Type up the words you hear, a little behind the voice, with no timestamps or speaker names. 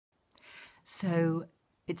So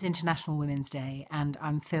it's International Women's Day, and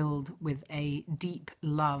I'm filled with a deep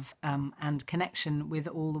love and connection with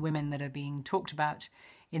all the women that are being talked about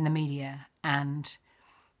in the media. And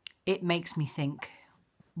it makes me think,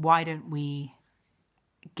 why don't we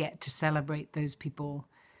get to celebrate those people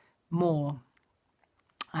more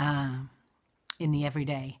in the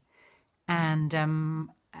everyday? And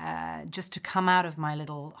just to come out of my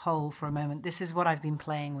little hole for a moment, this is what I've been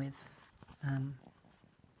playing with.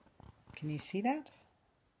 Can you see that?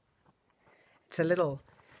 It's a little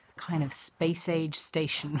kind of space age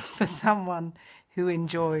station for someone who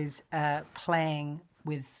enjoys playing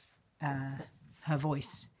with her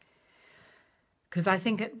voice. Because I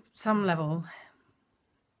think at some level,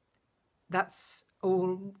 that's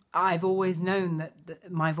all I've always known,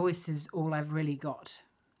 that my voice is all I've really got.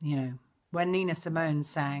 You know, when Nina Simone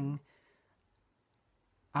sang,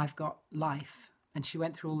 I've got life, and she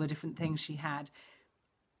went through all the different things she had,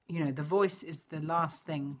 you know, the voice is the last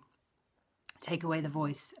thing. Take away the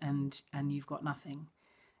voice and you've got nothing.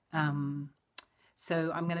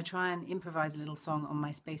 So I'm going to try and improvise a little song on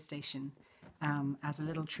my space station as a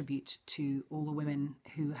little tribute to all the women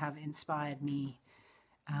who have inspired me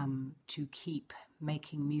to keep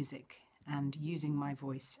making music and using my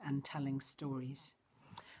voice and telling stories.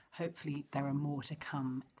 Hopefully there are more to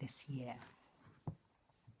come this year.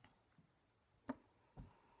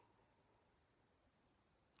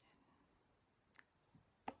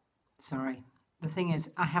 Sorry. The thing is,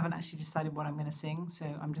 I haven't actually decided what I'm going to sing,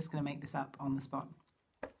 so I'm just going to make this up on the spot.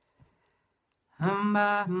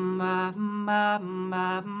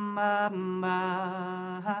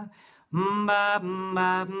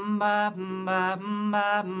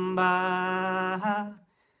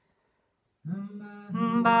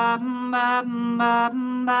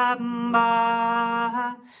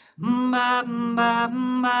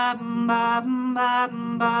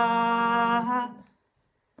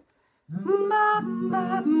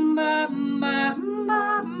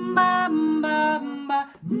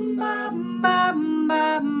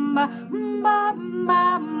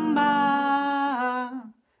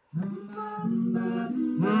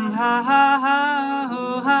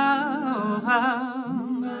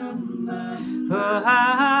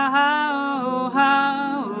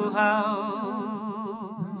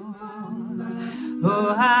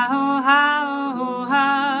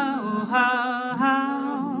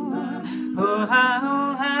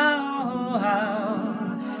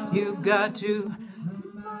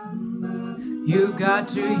 You got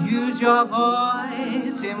to use your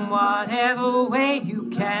voice in whatever way you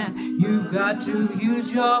can. You've got to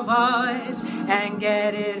use your voice and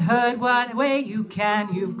get it heard what way you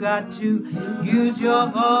can. You've got to use your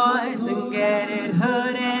voice and get it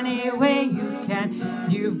heard any way you can.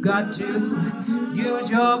 You've got to use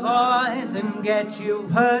your voice and get you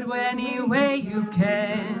heard any way you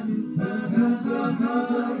can.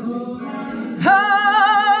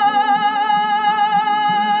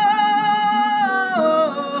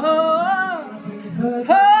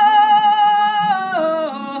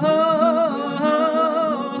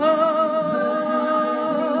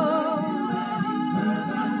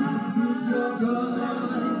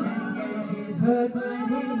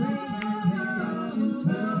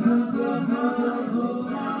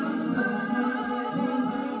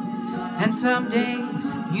 And some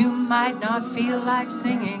days you might not feel like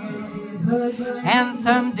singing, and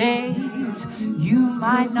some days you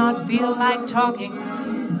might not feel like talking,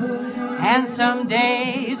 and some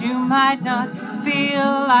days you might not feel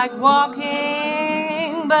like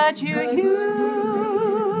walking, but you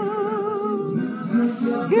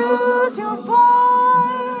use your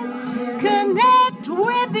voice, connect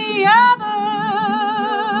with the others,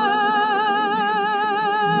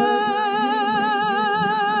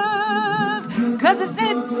 'cause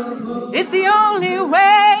it's the only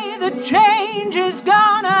way the change is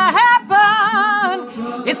gonna happen.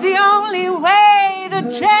 It's the only way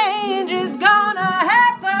the change is gonna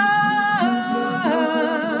happen.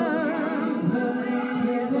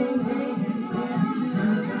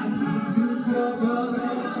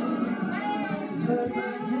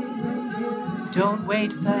 Don't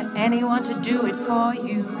wait for anyone to do it for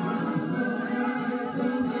you.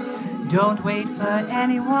 Don't wait for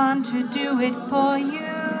anyone to do it for you.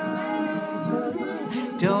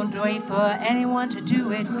 Don't wait for anyone to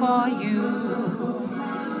do it for you.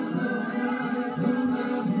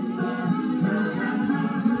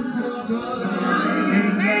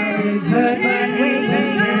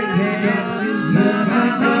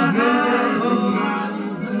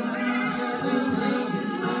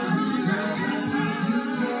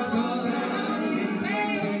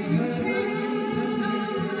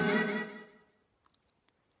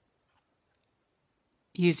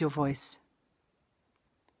 use your voice.